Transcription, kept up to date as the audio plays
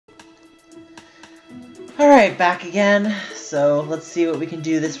Alright, back again. So let's see what we can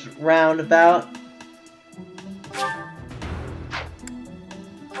do this round about.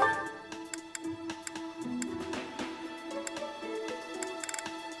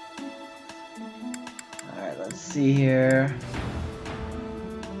 Alright, let's see here.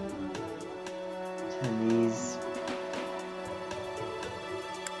 Attendees.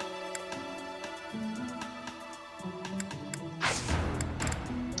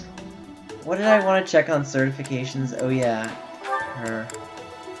 What did I want to check on certifications? Oh yeah, her.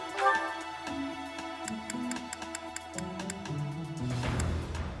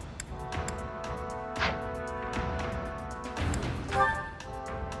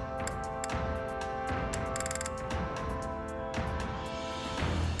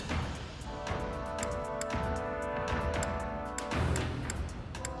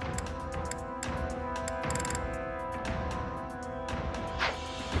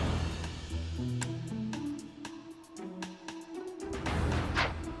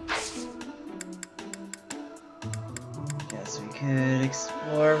 Guess we could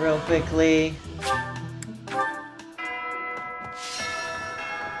explore real quickly.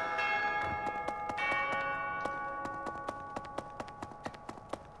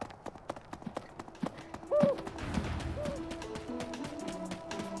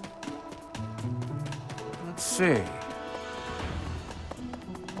 Let's see.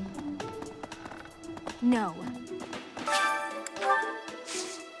 No.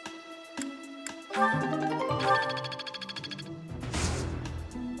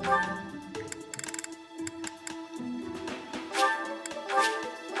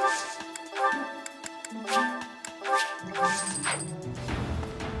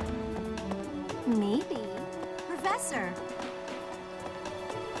 Maybe. Professor.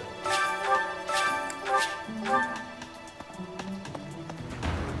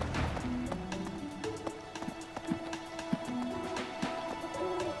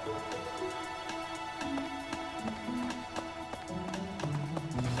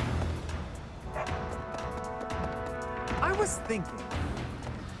 I was thinking.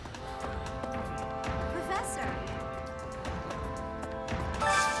 Professor.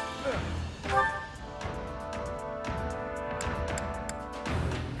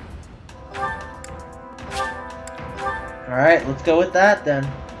 Alright, let's go with that then.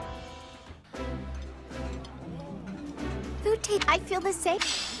 Food taste. I feel the same.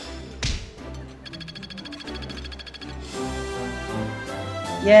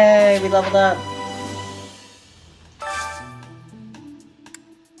 Yay, we leveled up.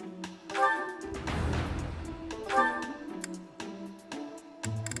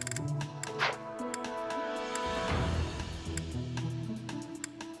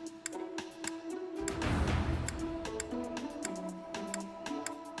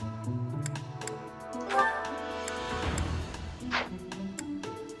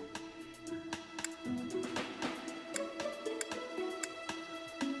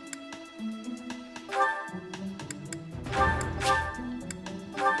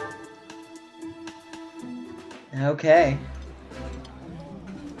 Okay.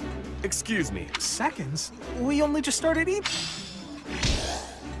 Excuse me. Seconds? We only just started eating.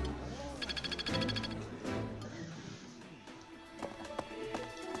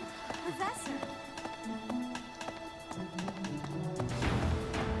 Professor.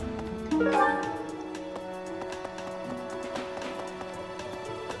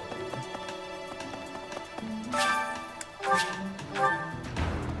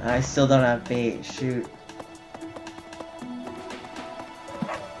 I still don't have bait. Shoot.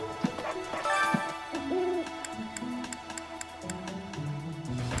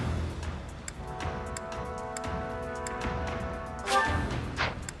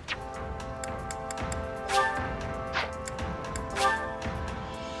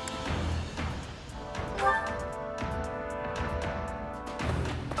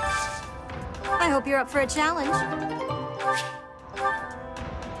 I hope you're up for a challenge.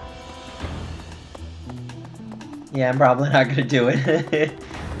 Yeah, I'm probably not gonna do it.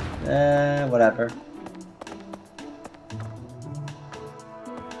 Whatever.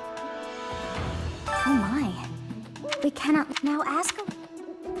 Oh my. We cannot now ask him.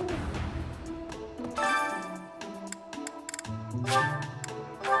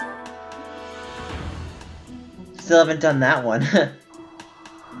 Still haven't done that one.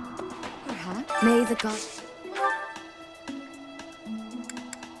 Perhaps. May the god.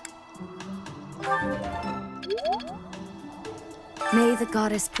 May the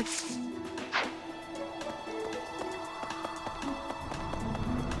goddess protect.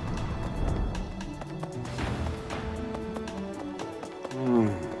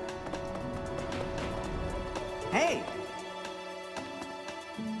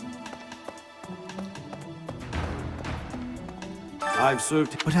 I've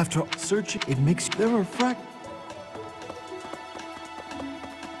served, but after searching, it makes there are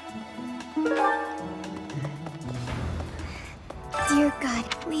Dear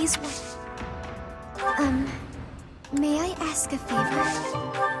God, please. May I ask a favor?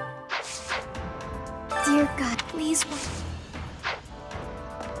 Dear God, please.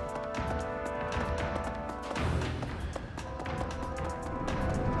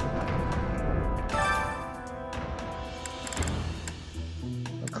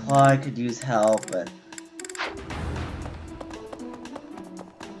 Claude could use help, but...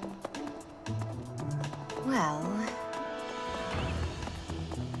 Well...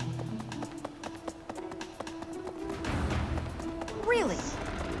 Really?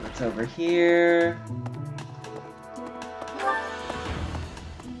 What's over here?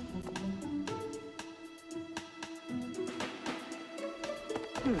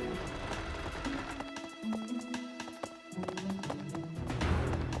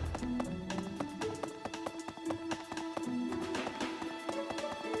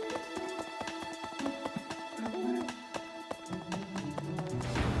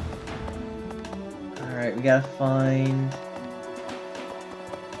 Alright, we gotta find...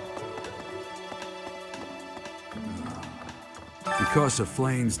 Because of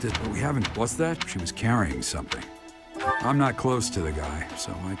Flane's we haven't... What's that? She was carrying something. I'm not close to the guy,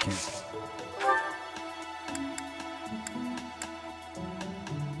 so I can't...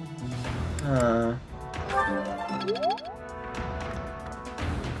 Huh.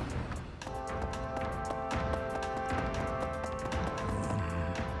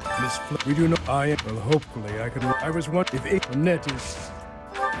 We do not. Well, hopefully I can. I was one. If the net is.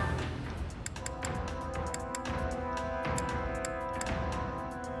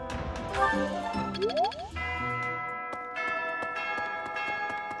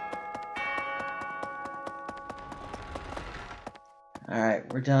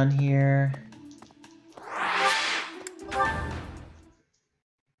 Alright, we're done here.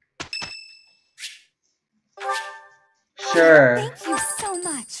 Sure. Thank you so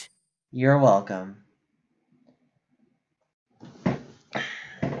much. You're welcome.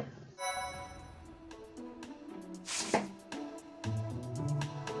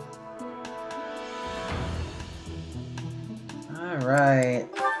 Alright.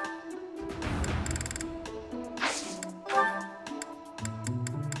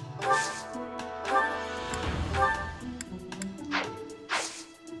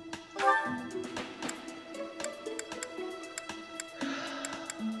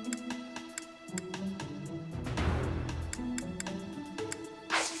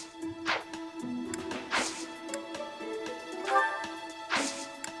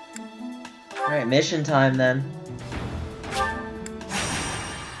 Alright, mission time then.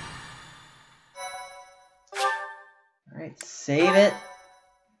 Alright, save it.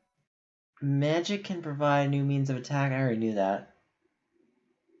 Magic can provide new means of attack. I already knew that.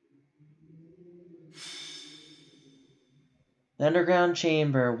 The underground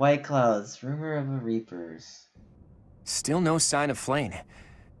chamber, white clouds, rumor of a reapers. Still no sign of Flane.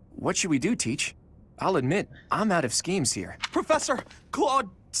 What should we do, Teach? I'll admit, I'm out of schemes here. Professor! Claude,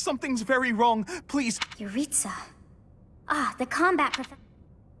 something's very wrong. Please. Yuritsa. Ah, the combat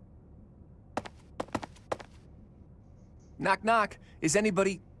Knock, knock. Is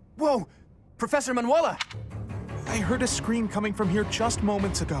anybody... Whoa! Professor Manuela! I heard a scream coming from here just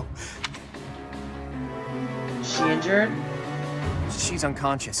moments ago. Is she injured? She's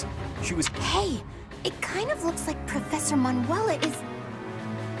unconscious. She was... Hey, it kind of looks like Professor Manuela is...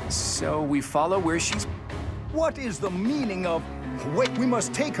 So we follow where she's... What is the meaning of... Wait, we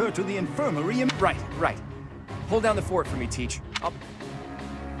must take her to the infirmary and... Right, right. Hold down the fort for me, Teach.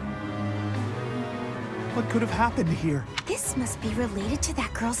 What could have happened here? This must be related to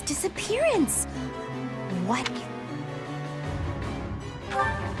that girl's disappearance. What?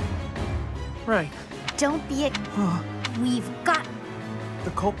 Right. Don't be a... We've got...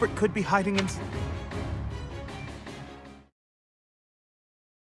 The culprit could be hiding in...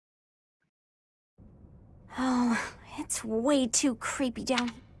 Oh, it's way too creepy down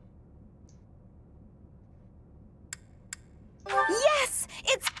here. Yes!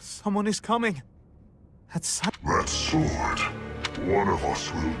 It's... Someone is coming. That's... That sword. One of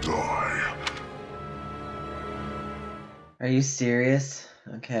us will die. Are you serious?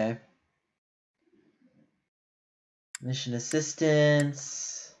 Okay. Mission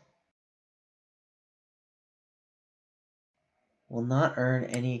assistance. Will not earn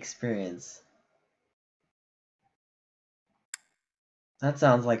any experience. That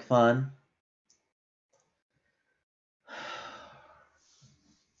sounds like fun.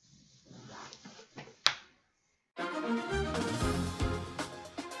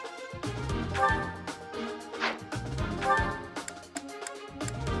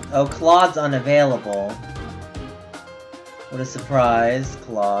 Oh, Claude's unavailable. What a surprise,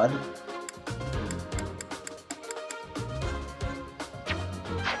 Claude.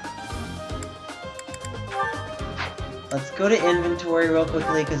 Let's go to inventory real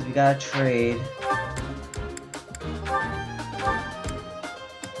quickly because we gotta trade.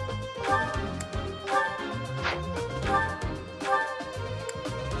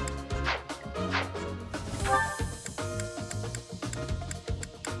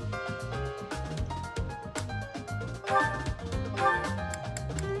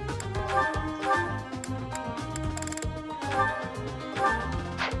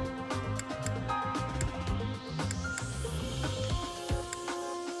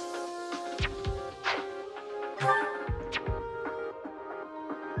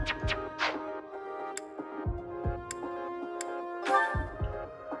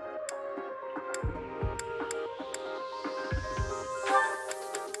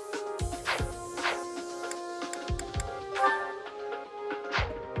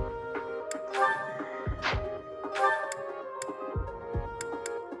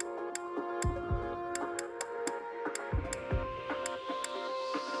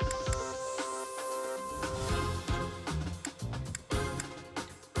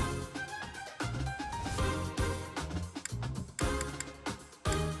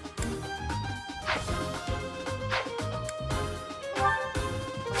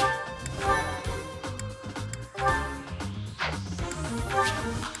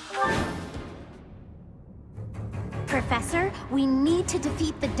 Professor, we need to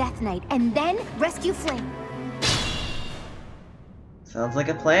defeat the Death Knight and then rescue Flame. Sounds like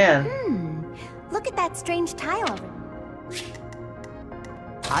a plan. Look at that strange tile over there.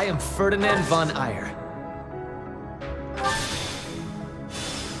 I am Ferdinand von Ayer.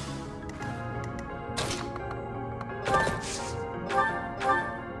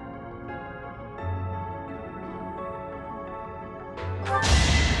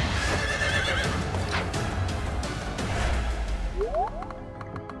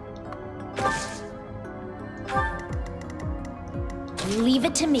 Leave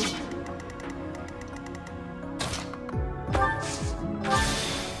it to me.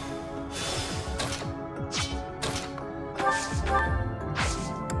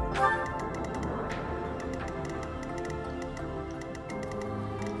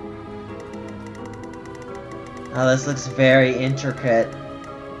 Oh, this looks very intricate.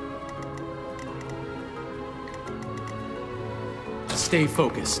 Stay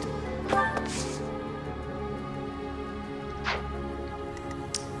focused.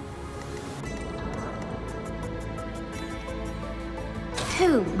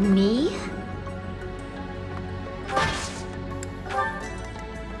 Who, me?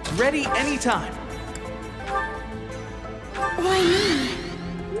 Ready anytime. Why me?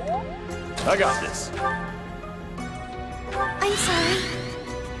 I got this. I'm sorry.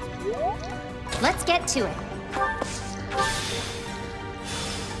 Let's get to it.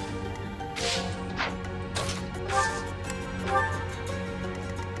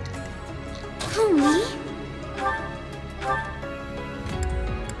 Who, me?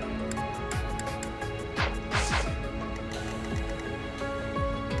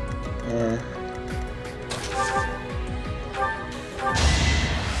 Yeah.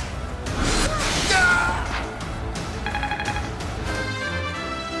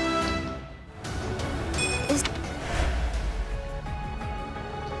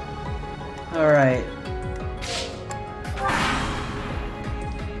 All right.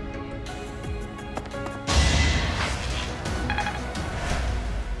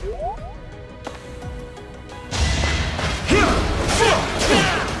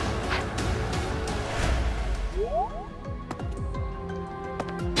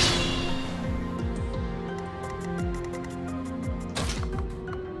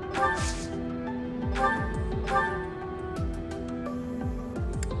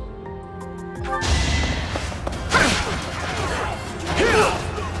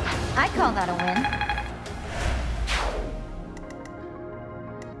 I call that a win.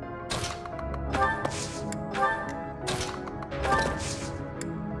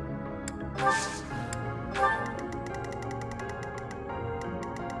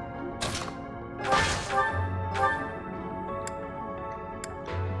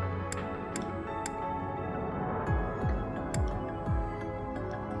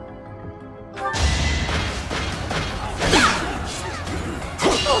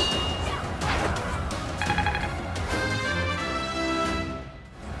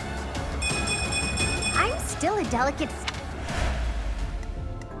 I'm still a delicate...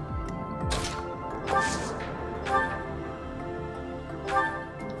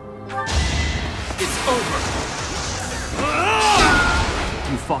 over.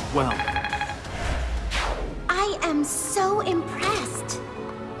 You fought well. I am so impressed.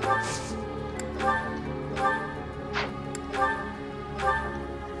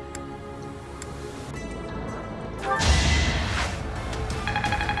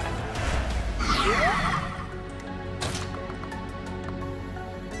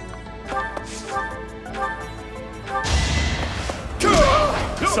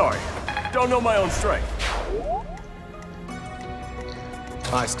 Sorry, don't know my own strength.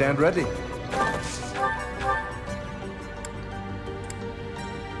 I stand ready.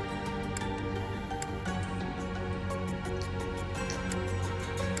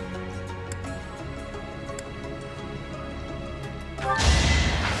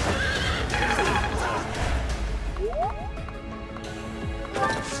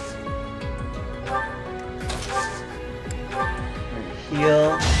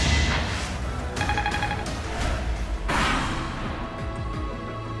 Heal.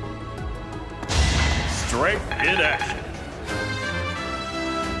 Strength in action.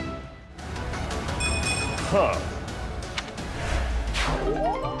 Huh.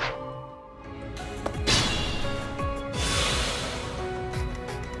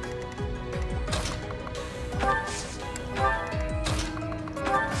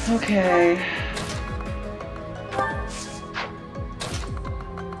 Okay.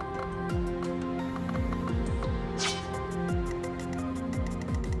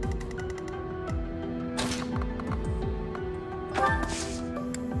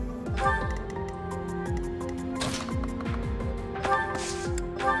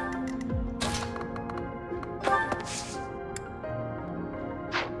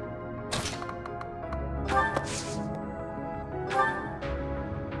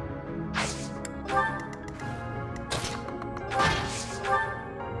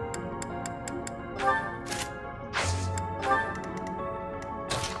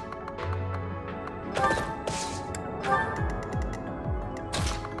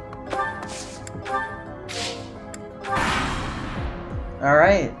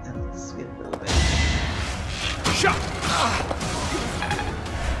 Alright, let's get a little bit. Shot.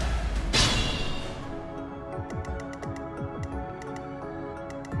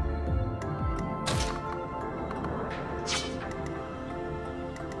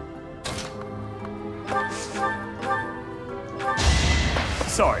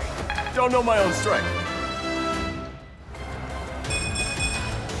 Sorry, don't know my own strength.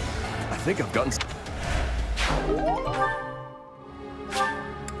 I think I've gotten.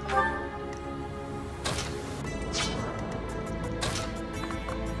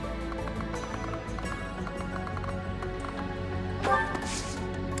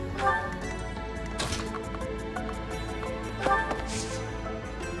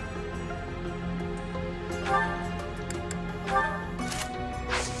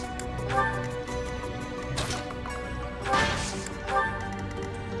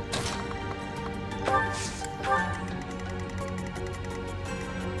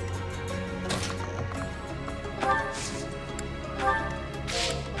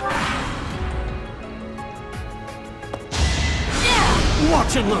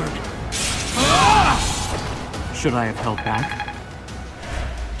 Watch and learn! Should I have held back?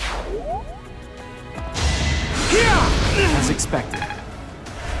 As expected.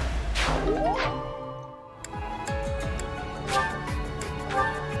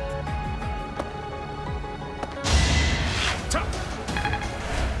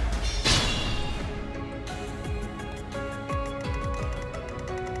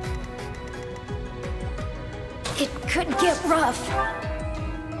 It could get rough.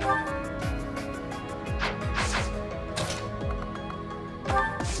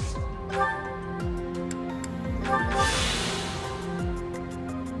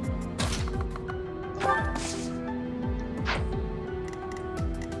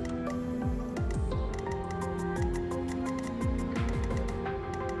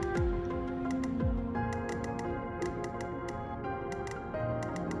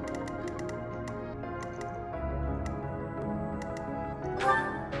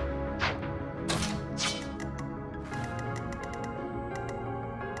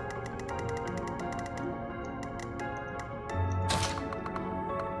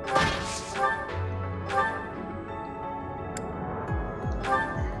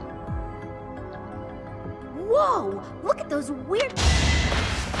 Whoa! Look at those weird...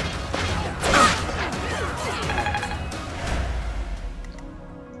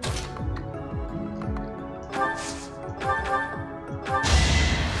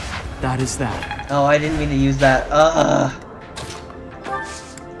 That is that. Oh, I didn't mean to use that.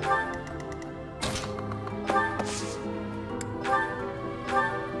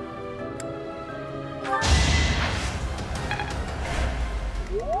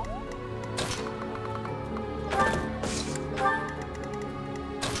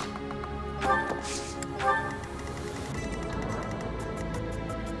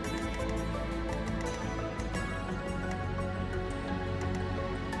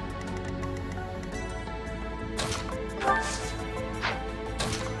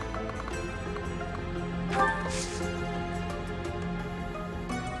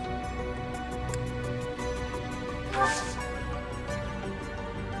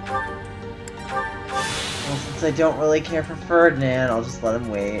 Since I don't really care for Ferdinand, I'll just let him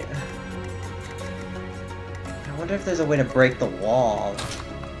wait. I wonder if there's a way to break the wall.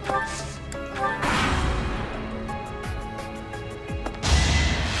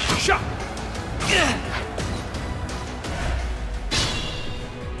 Shot!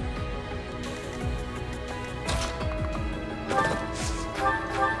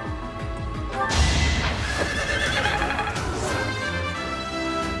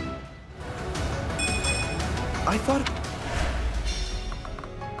 I thought...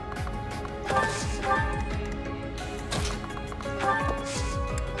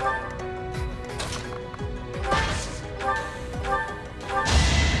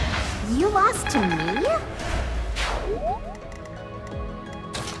 You lost to me?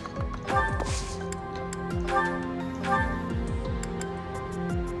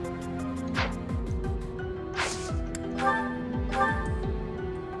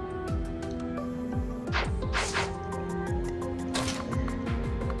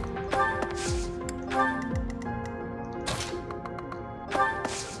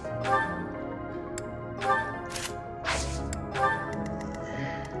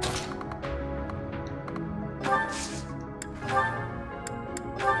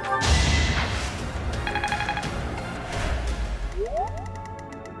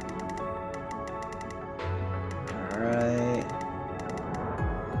 Alright.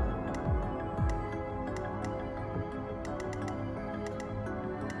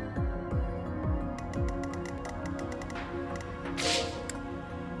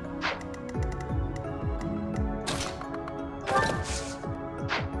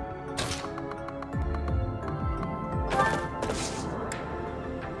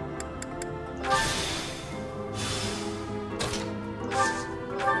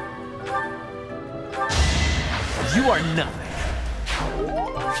 You are nothing.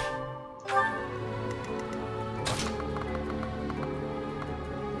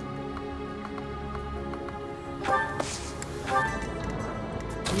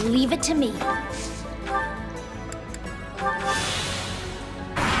 Leave it to me.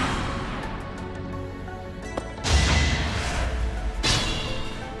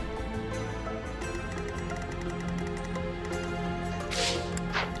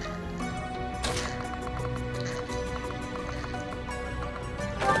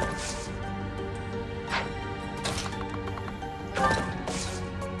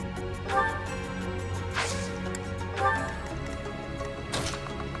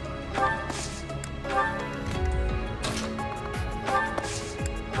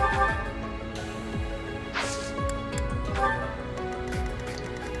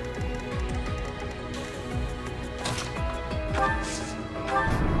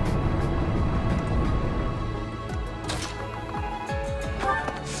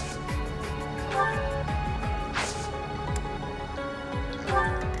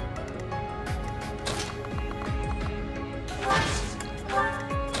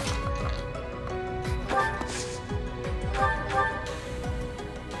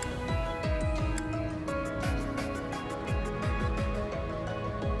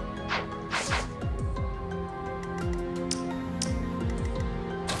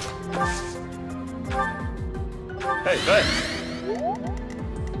 Hey, thanks.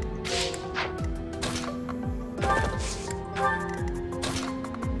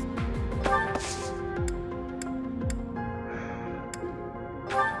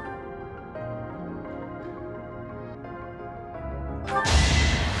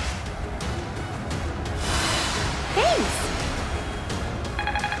 Thanks!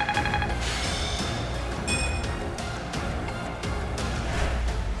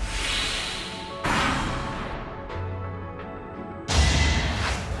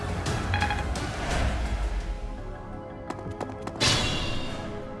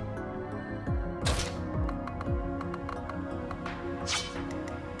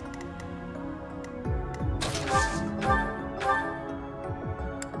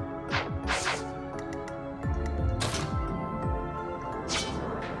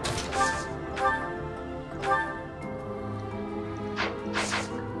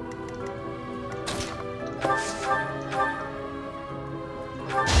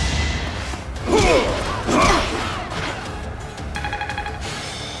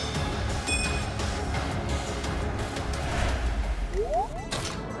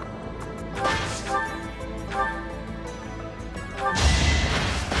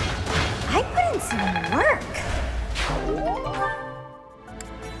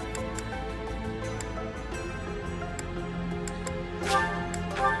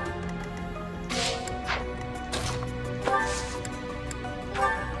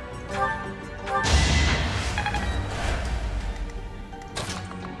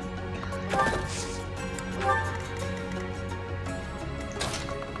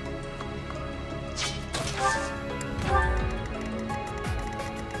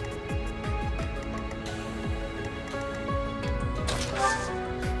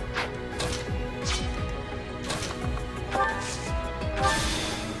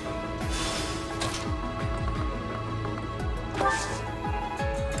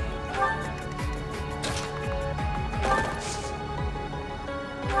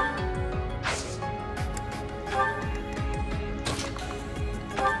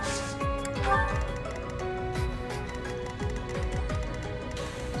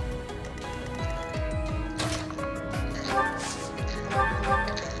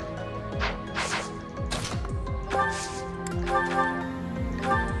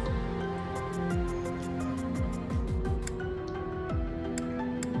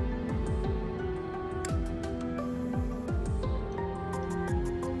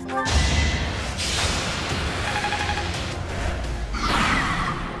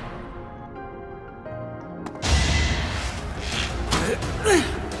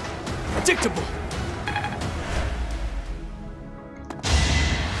 Predictable.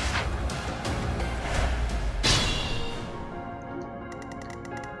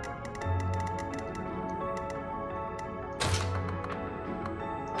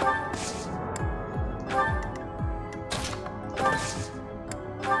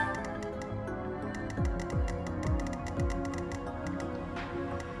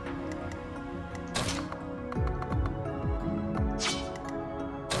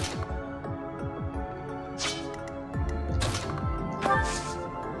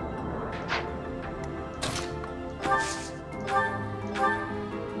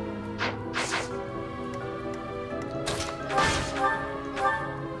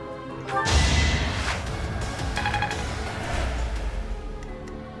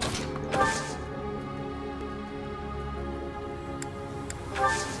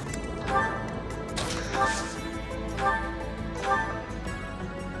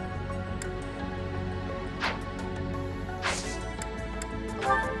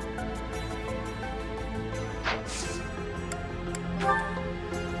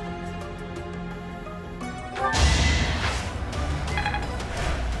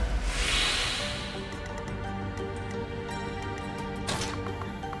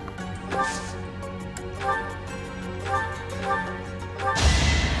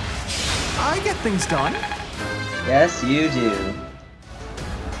 I get things done. Yes, you do.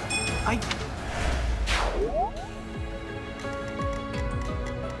 I...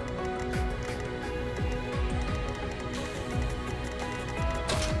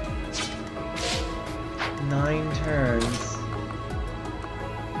 Nine turns.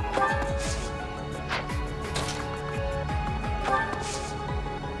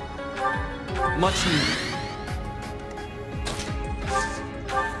 Much needed.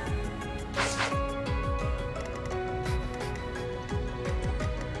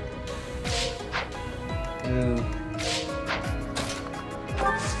 Ooh.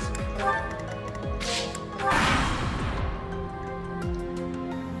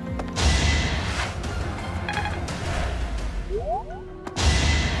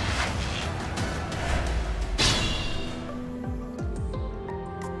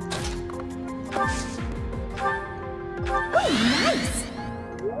 Nice!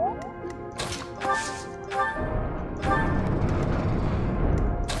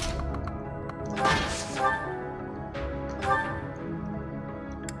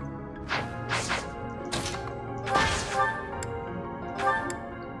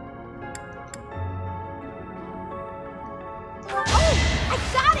 Oh, I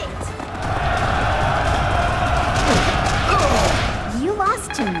got it! You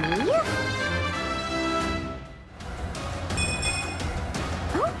lost to me?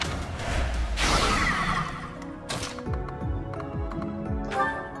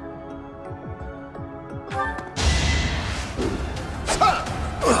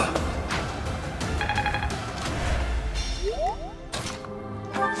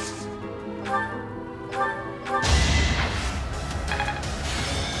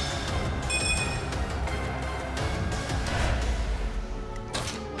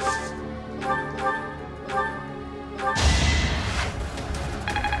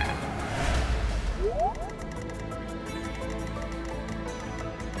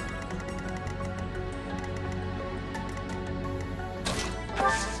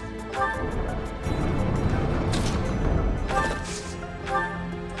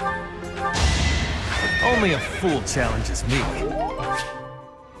 Only a fool challenges me.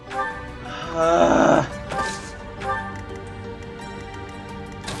 I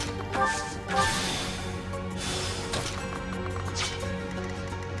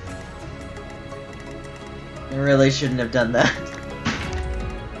really shouldn't have done that.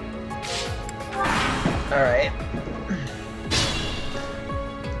 Alright.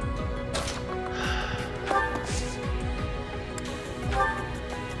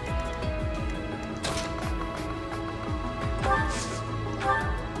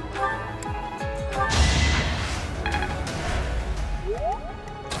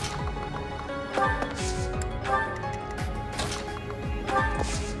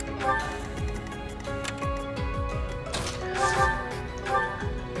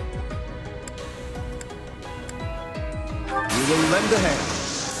 will lend a hand.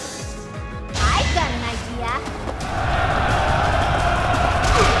 I've got an idea.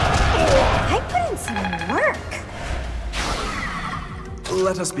 I put in some work.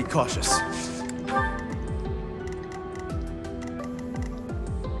 Let us be cautious.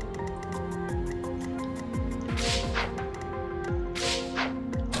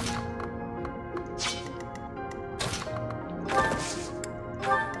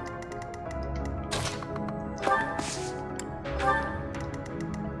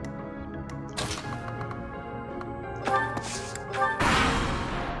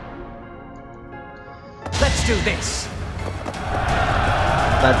 Let's do this.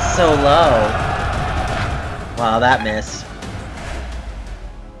 That's so low. Wow, that missed.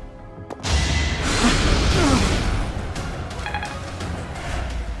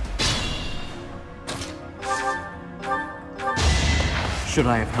 Should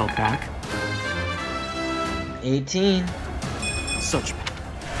I have held back? 18. Such...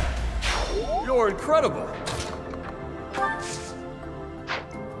 You're incredible.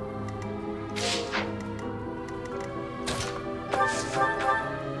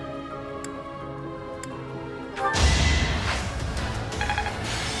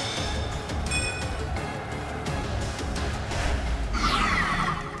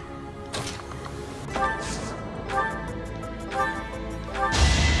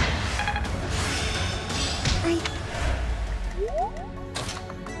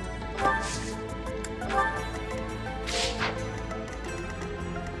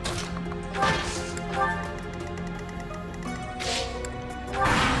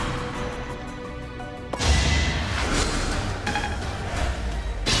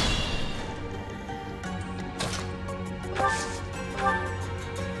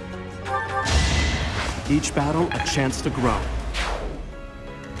 Each battle, a chance to grow.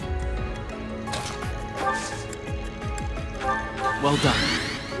 Well done.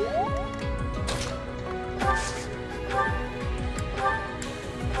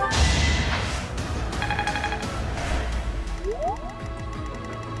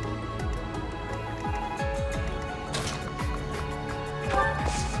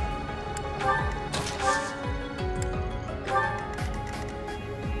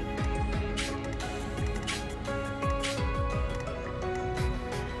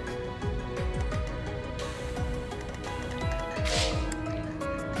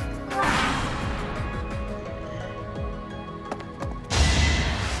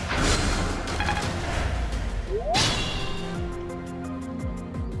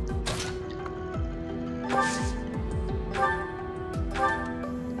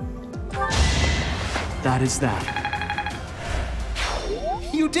 That is that.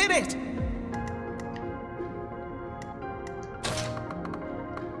 You did it!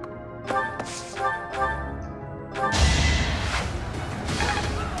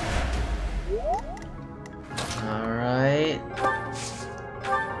 Alright.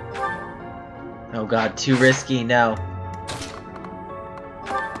 Oh god, too risky, no.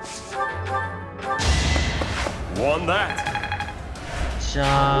 Won that. Good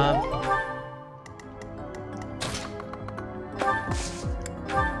job.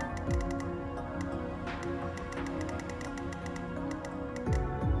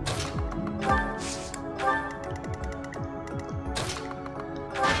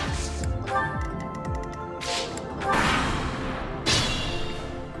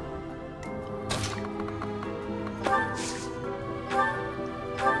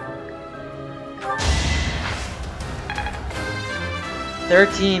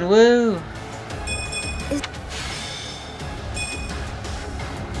 $13, woo!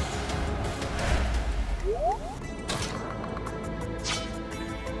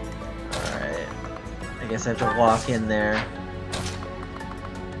 Alright. I guess I have to walk in there.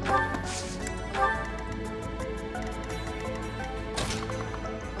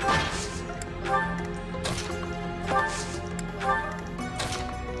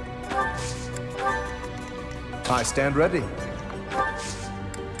 I stand ready.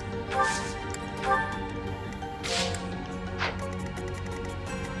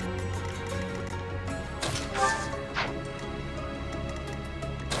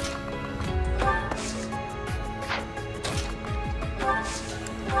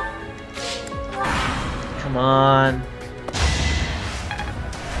 Come on.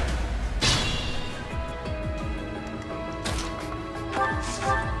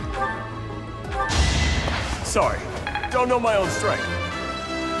 Sorry, don't know my own strength.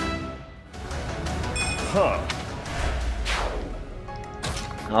 Huh.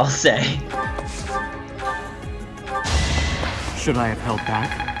 I'll say. Should I have held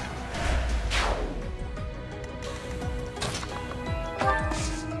back?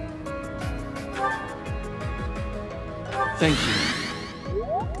 Thank you.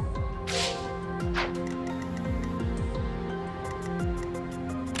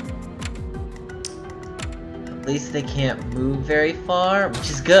 At least they can't move very far, which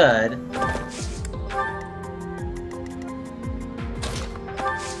is good.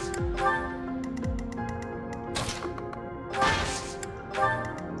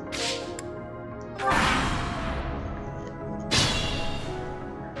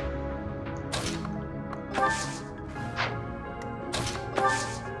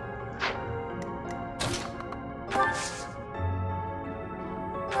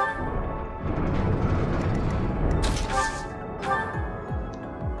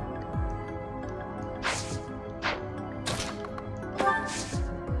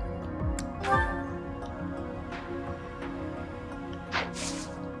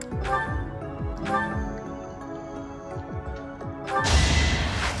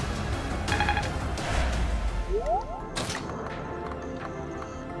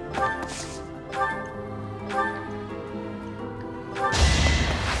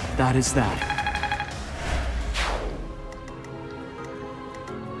 That is that.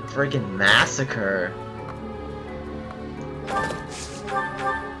 Friggin' massacre.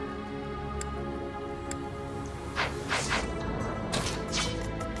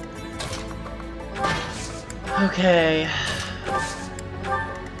 Okay.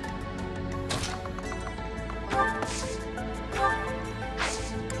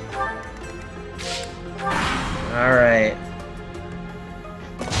 All right.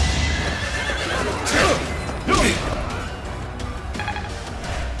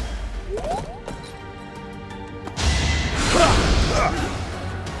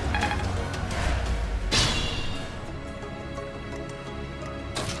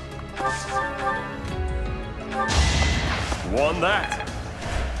 Won that.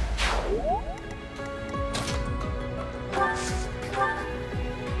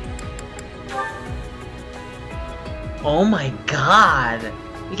 Oh my god!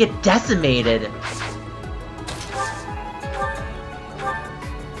 We get decimated!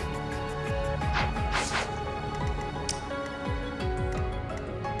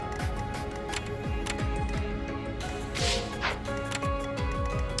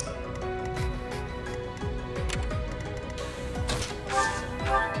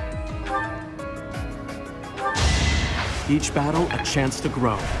 Each battle, a chance to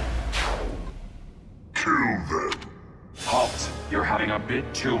grow. Kill them. Halt. You're having a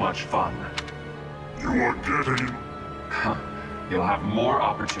bit too much fun. You are getting... You'll have more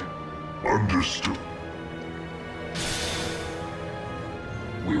opportunity. Understood.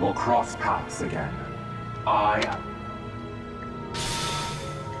 We will cross paths again. I am...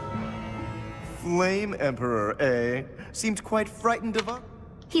 Flame Emperor, eh? Seemed quite frightened of us.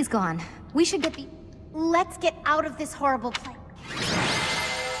 He's gone. We should get the... Let's get out of this horrible place.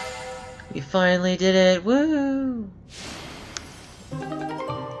 We finally did it! Woo!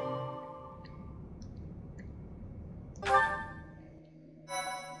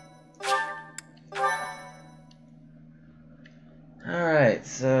 Alright,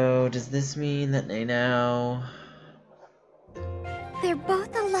 so does this mean that they now... They're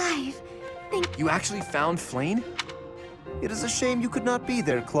both alive. You actually found Flane? It is a shame you could not be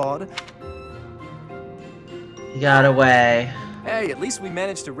there, Claude. He got away. Hey, at least we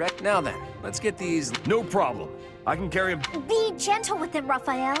managed to wreck. Now then, let's get these. No problem. I can carry him. Be gentle with them,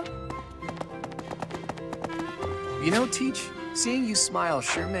 Raphael. You know, Teach, seeing you smile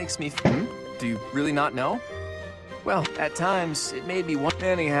sure makes me. Do you really not know? Well, at times, it made me want.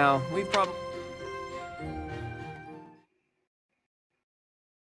 Anyhow, we've probably.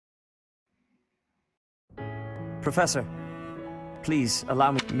 Professor, please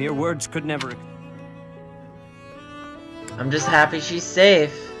allow me. Mere words could never. I'm just happy she's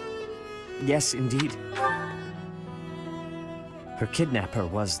safe. Yes, indeed. Her kidnapper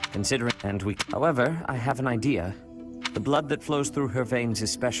was considering, and we. However, I have an idea. The blood that flows through her veins is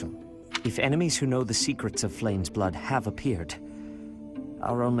special. If enemies who know the secrets of Flane's blood have appeared,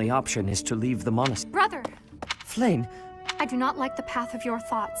 our only option is to leave the monastery. Brother! Flane! I do not like the path of your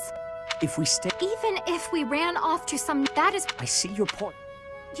thoughts. If we stay. Even if we ran off to some. That is. I see your point.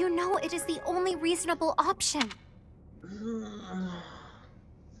 You know it is the only reasonable option.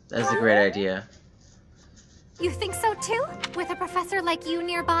 That's a great idea. You think so too? With a professor like you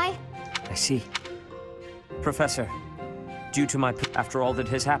nearby? I see. Professor, due to my... After all that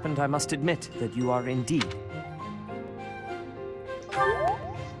has happened, I must admit that you are indeed... I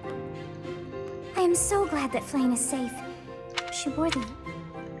am so glad that Flane is safe. She wore the...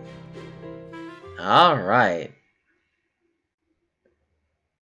 Alright.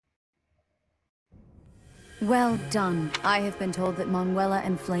 Well done. I have been told that Manuela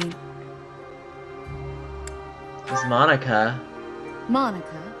and Flame... It's Monica.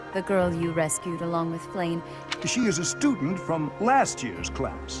 Monica, the girl you rescued along with Flame. She is a student from last year's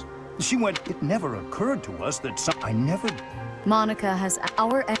class. She went, it never occurred to us that I never... Monica has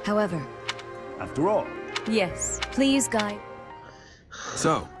our... However... After all. Yes, please guide.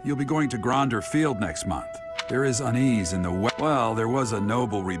 So, you'll be going to Gronder Field next month. There is unease in the well, there was a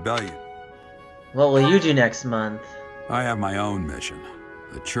noble rebellion. What will you do next month? I have my own mission.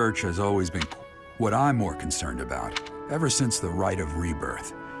 The church has always been what I'm more concerned about, ever since the Rite of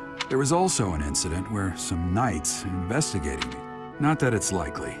Rebirth. There was also an incident where some knights investigating me. Not that it's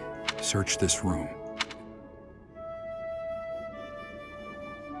likely. Search this room.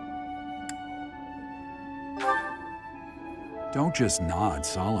 Don't just nod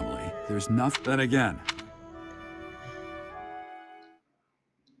solemnly. There's nothing. Then again.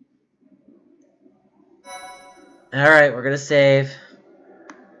 Alright, we're gonna save.